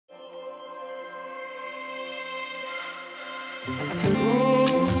Oh,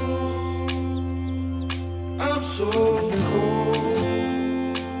 I'm so cold.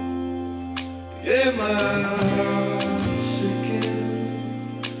 Yeah, my heart's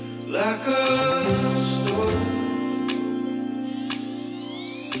sinking like a stone.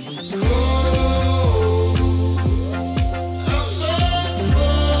 Oh, I'm so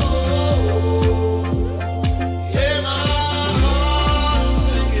cold. Yeah, my heart's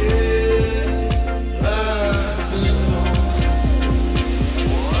sinking like a stone.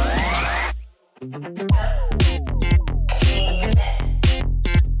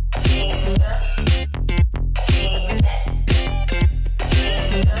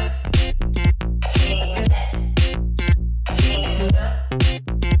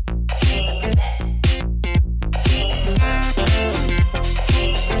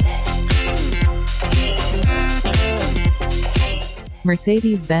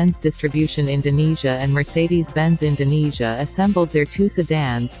 Mercedes-Benz Distribution Indonesia and Mercedes-Benz Indonesia assembled their two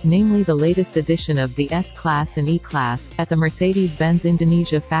sedans, namely the latest edition of the S-Class and E-Class, at the Mercedes-Benz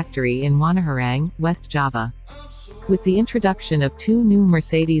Indonesia factory in Wanaherang, West Java. With the introduction of two new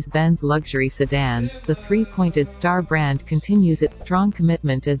Mercedes-Benz luxury sedans, the three-pointed star brand continues its strong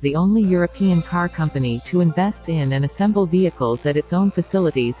commitment as the only European car company to invest in and assemble vehicles at its own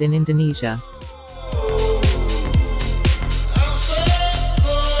facilities in Indonesia.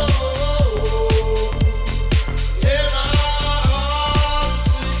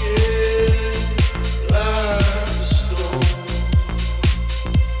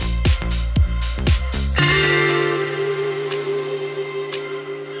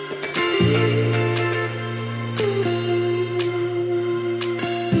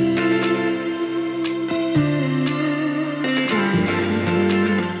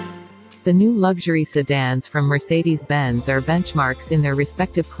 The new luxury sedans from Mercedes-Benz are benchmarks in their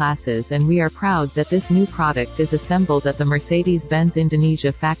respective classes, and we are proud that this new product is assembled at the Mercedes-Benz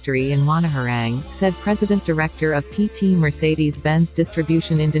Indonesia factory in Wanaherang, said President Director of PT Mercedes-Benz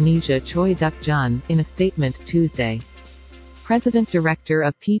Distribution Indonesia Choi in a statement Tuesday. President Director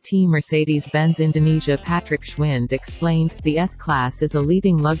of PT Mercedes-Benz Indonesia Patrick Schwind explained, the S-Class is a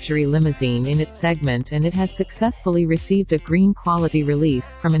leading luxury limousine in its segment and it has successfully received a green quality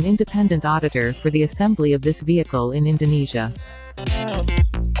release from an independent auditor for the assembly of this vehicle in Indonesia.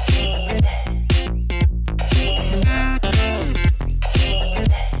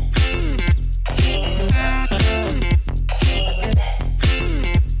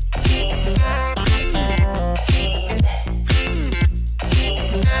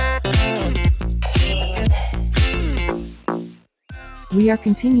 We are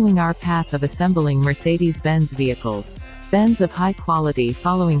continuing our path of assembling Mercedes-Benz vehicles. Benz of high quality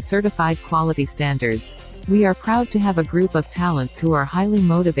following certified quality standards. We are proud to have a group of talents who are highly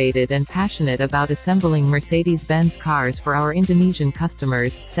motivated and passionate about assembling Mercedes-Benz cars for our Indonesian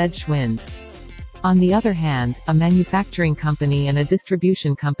customers, said Schwind. On the other hand, a manufacturing company and a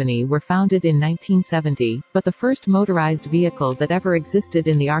distribution company were founded in 1970, but the first motorized vehicle that ever existed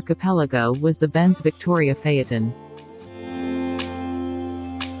in the archipelago was the Benz Victoria Phaeton.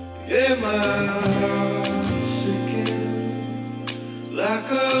 Yeah, my heart's sinking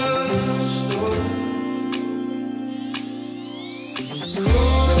like a storm.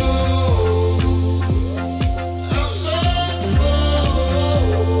 Oh, I'm so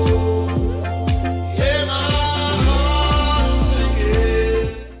cold. Yeah, my heart's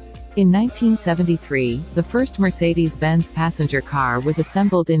sinking. In 1973, the first Mercedes-Benz passenger car was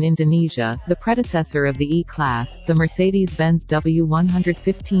assembled in Indonesia, the predecessor of the E-Class, the Mercedes-Benz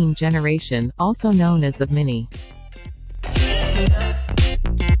W115 generation, also known as the Mini.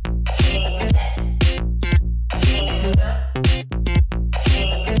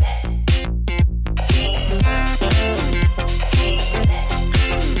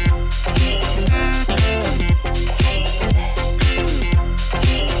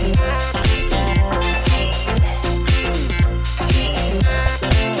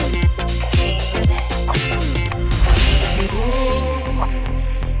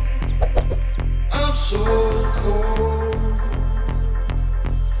 So cold.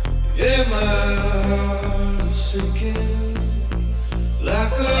 Yeah, my heart is sinking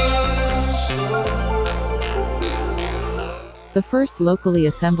like a storm. The first locally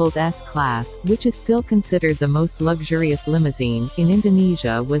assembled S-Class, which is still considered the most luxurious limousine, in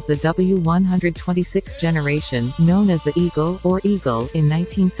Indonesia was the W126 generation, known as the Eagle, or Eagle, in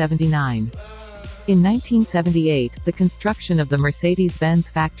 1979. In 1978, the construction of the Mercedes-Benz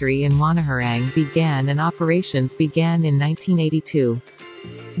factory in Wanaherang began and operations began in 1982.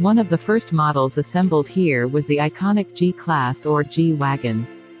 One of the first models assembled here was the iconic G-Class or G-Wagon.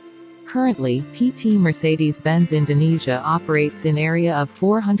 Currently, PT Mercedes-Benz Indonesia operates in area of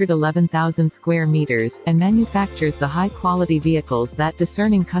 411,000 square meters, and manufactures the high-quality vehicles that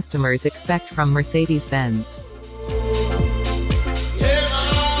discerning customers expect from Mercedes-Benz.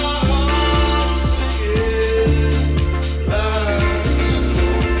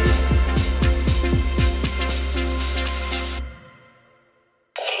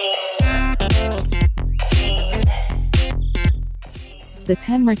 The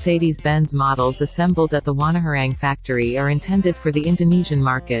 10 Mercedes-Benz models assembled at the Wanaherang factory are intended for the Indonesian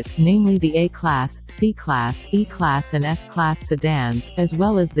market, namely the A-Class, C-Class, E-Class and S-Class sedans, as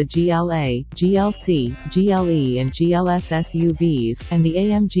well as the GLA, GLC, GLE and GLS SUVs, and the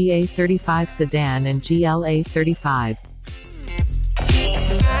AMG A35 sedan and GLA 35.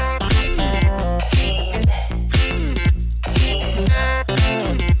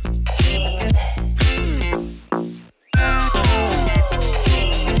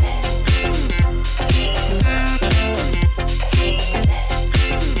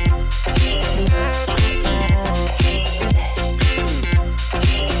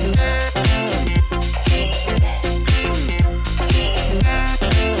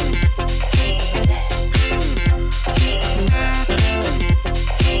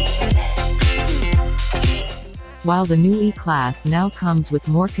 While the new E-Class now comes with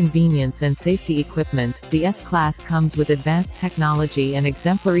more convenience and safety equipment, the S-Class comes with advanced technology and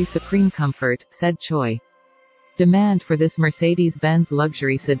exemplary supreme comfort, said Choi. Demand for this Mercedes-Benz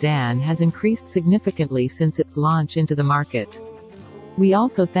luxury sedan has increased significantly since its launch into the market. We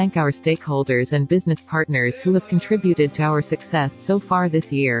also thank our stakeholders and business partners who have contributed to our success so far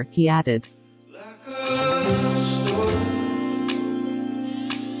this year, he added.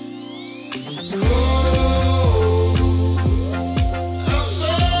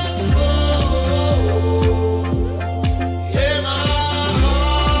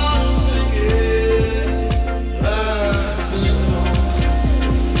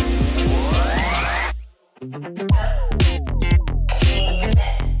 Thank you.